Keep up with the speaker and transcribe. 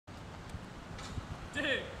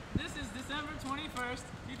21st,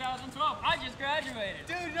 2012. I just graduated.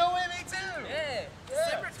 Dude, no way, me too. Yeah.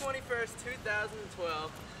 December 21st,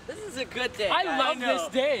 2012. This is a good day. I love this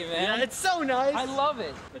day, man. Yeah, it's so nice. I love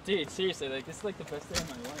it. But dude, seriously, like this is like the best day of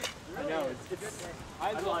my life. I know, it's a good day.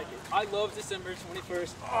 I like it. I love December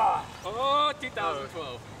 21st. Oh,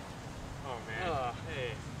 2012. Oh man.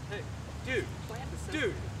 Hey,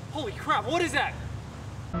 dude, holy crap, what is that?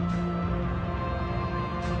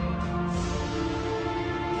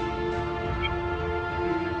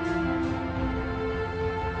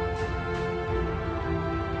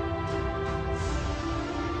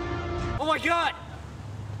 Oh my god!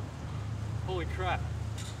 Holy crap.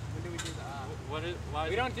 When do we do the eye?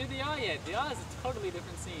 We don't do the eye yet. The eye is a totally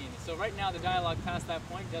different scene. So right now the dialogue past that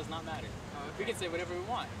point does not matter. Oh, okay. We can say whatever we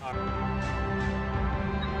want.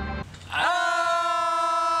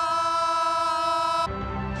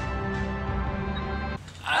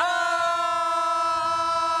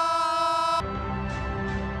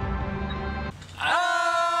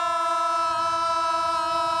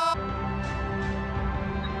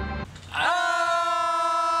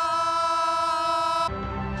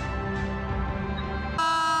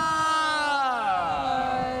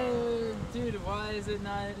 Why is it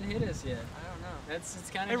not hit us yet? I don't know. It's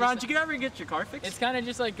kind of. Hey Ron, did you ever get your car fixed? It's kind of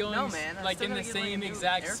just like going No, man, I'm like still in the gonna get, like, a same new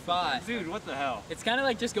exact air spot. Dude, what the hell? It's kind of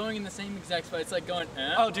like just going in the same exact spot. It's like going.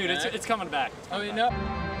 Oh, dude, it's coming back. Oh, wait, no.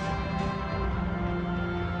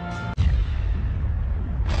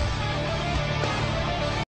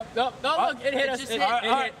 No, no, look, it hit us. just It hit.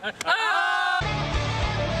 hit.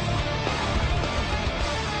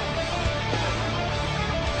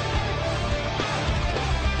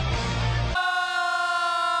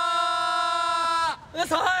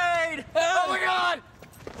 Let's hide! Oh my god!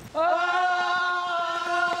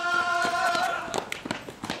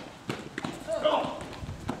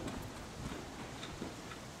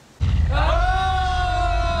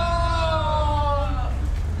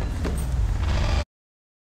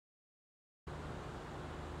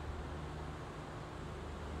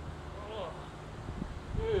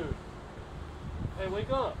 Dude. Hey, wake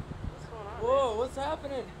up. What's going on? Whoa, what's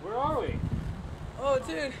happening? Where are we? Oh,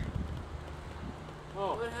 dude.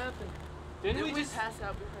 Oh, What happened? didn't Did we we just... pass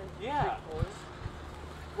out behind Yeah. big poles?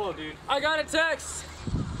 Whoa, dude. I got a text.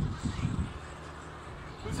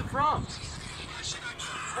 Who's it from?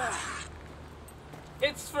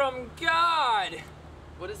 It's from God.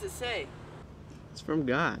 What does it say? It's from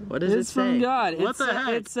God. What does it It's say? from God. What the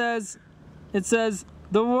heck? It says,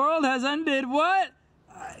 the world has ended. What?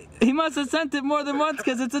 He must have sent it more than once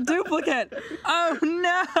because it's a duplicate. Oh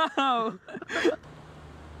no!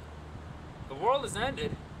 The world has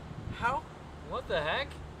ended. How? What the heck?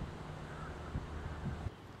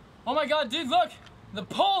 Oh my god, dude, look! The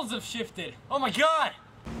poles have shifted. Oh my god!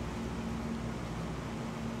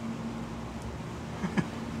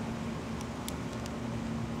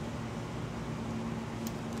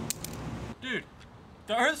 Dude,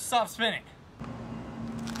 the earth stopped spinning.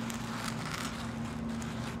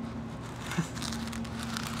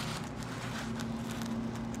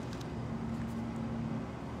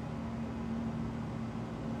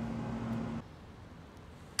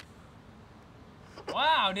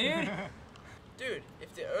 Wow, dude! Dude,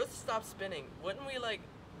 if the earth stopped spinning, wouldn't we like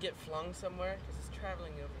get flung somewhere? Because it's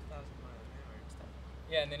traveling over 1,000 miles an hour and stuff.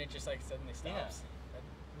 Yeah, and then it just like suddenly stops.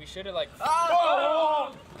 We should have like.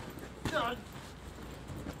 Oh!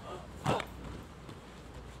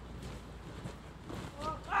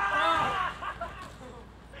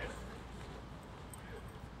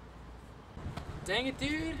 Dang it,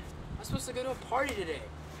 dude! I'm supposed to go to a party today.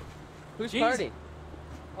 Whose Jeez. party?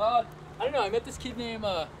 I don't know. I met this kid named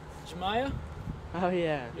Jemiah. Oh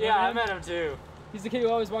yeah. Yeah, I met him too. He's the kid who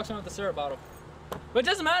always walks around with the syrup bottle. But it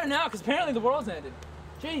doesn't matter now because apparently the world's ended.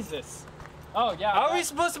 Jesus. Oh yeah. How are we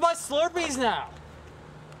supposed to buy Slurpees now?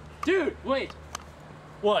 Dude, wait.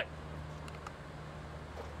 What?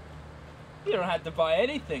 You don't have to buy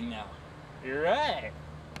anything now. You're right.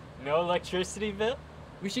 No electricity bill?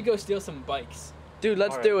 We should go steal some bikes. Dude,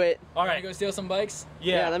 let's Alright. do it. All right, go steal some bikes.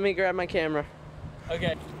 Yeah, let me grab my camera.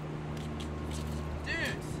 Okay.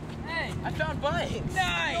 Dudes, Hey, I found bikes.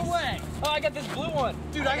 nice. No way. Oh, I got this blue one.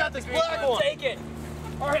 Dude, I got this black one. Take it.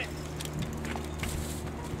 All right.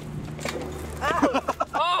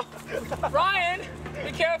 Oh, Ryan,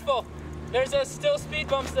 be careful. There's still speed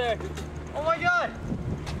bumps there. Oh my god.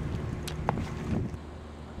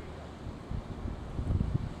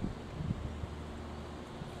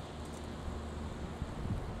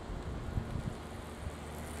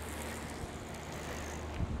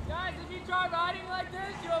 Guys, if you try riding like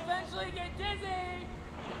this, you'll eventually get dizzy.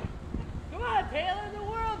 Come on, Taylor, the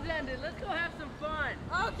world's ended. Let's go have some fun.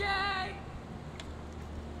 Okay.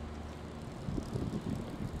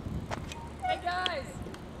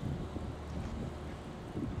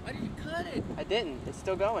 started. I didn't. It's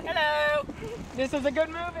still going. Hello! This is a good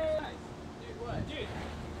movie! Dude, what? Dude,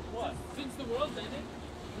 what? Since the world's ended,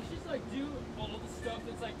 let's just like do all the stuff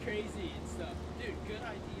that's like crazy and stuff. Dude, good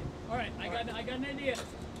idea. Alright, I got an idea.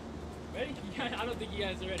 Ready? I don't think you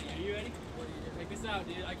guys are ready. Are you ready? What are you doing? Check this out,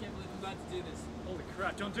 dude. I can't believe I'm about to do this. Holy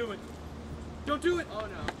crap, don't do it. Don't do it! Oh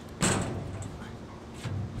no.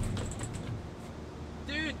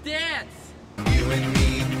 Dude, dance! You and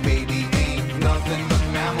me, baby, ain't nothing but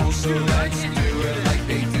mammals, so let's do it like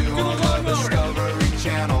they do on the Discovery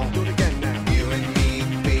Channel. Do it again now. You and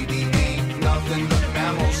me, baby, ain't nothing but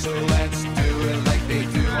mammals, so let's do it like they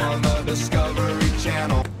do on the Discovery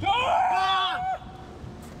Channel.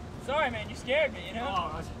 Sorry, man, you scared me, you know?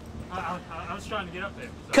 Oh, I was trying to get up there.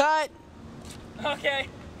 So. Cut! Okay,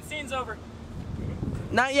 the scene's over.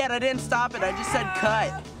 Not yet, I didn't stop it, I just said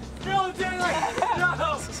cut. No, Taylor!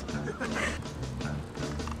 No!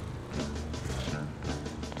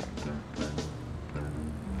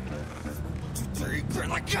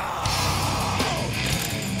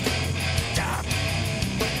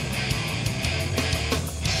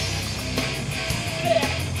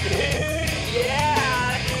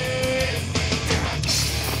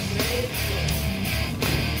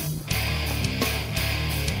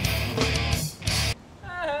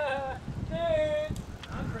 Dude,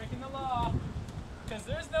 I'm breaking the law. Because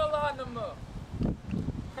there's no law no more.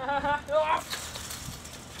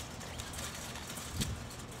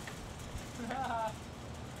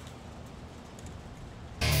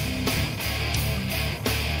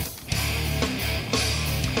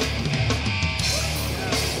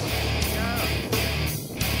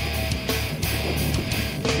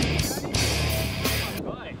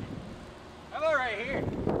 How about right here?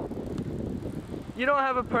 You don't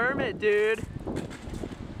have a permit, dude.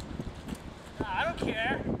 I don't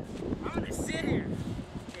care. I'm gonna sit here.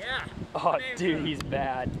 Yeah. Oh, dude, he's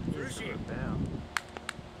bad. Frushi.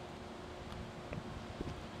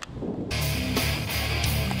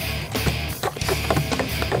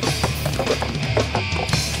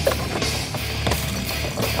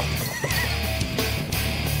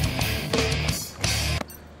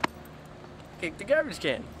 Kick the garbage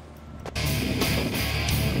can.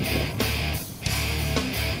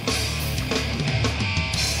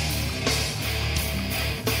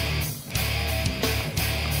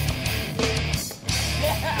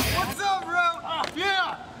 What's up, bro?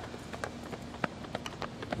 Yeah!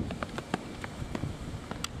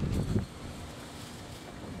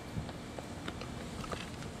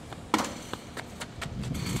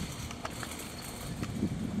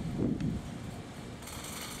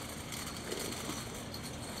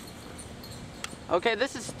 Okay,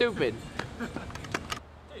 this is stupid. Dude,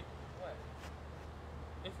 what?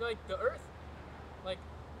 If like the Earth, like,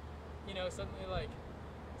 you know, suddenly like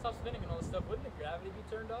stops spinning and all this stuff, wouldn't the gravity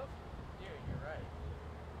be turned off? Dude, you're right.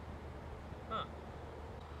 Huh.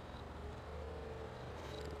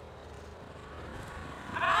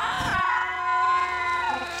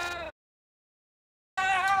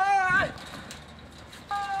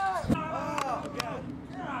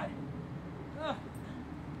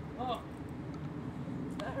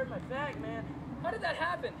 That hurt my back, man. How did that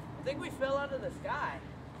happen? I think we fell out of the sky.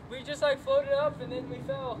 We just like floated up and then we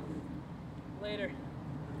fell later.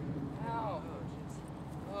 Ow.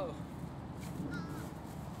 Oh.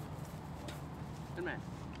 Good man.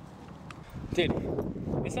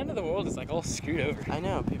 Dude, this end of the world is like all screwed over. I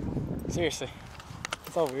know, people. Seriously.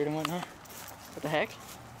 It's all weird and whatnot. What the heck?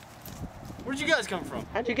 Where'd you guys come from?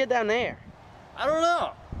 How'd you get down there? I don't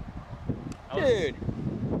know. Dude,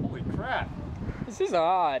 Holy crap. this is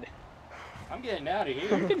odd. I'm getting out of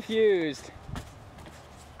I'm here. confused.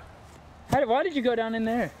 Why did you go down in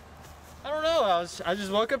there? I don't know. I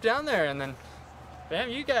just woke up down there and then, bam,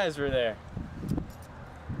 you guys were there.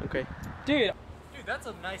 Okay. Dude, that's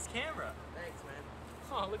a nice camera. Thanks, man.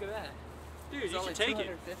 Oh, look at that. Dude, It's you only should take it.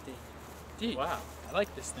 250. Dude, Wow. I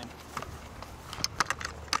like this thing.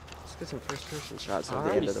 Let's get some first-person shots of the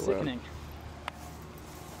Already end of the world. sickening.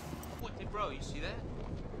 Hey, bro, you see that?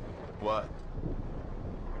 What?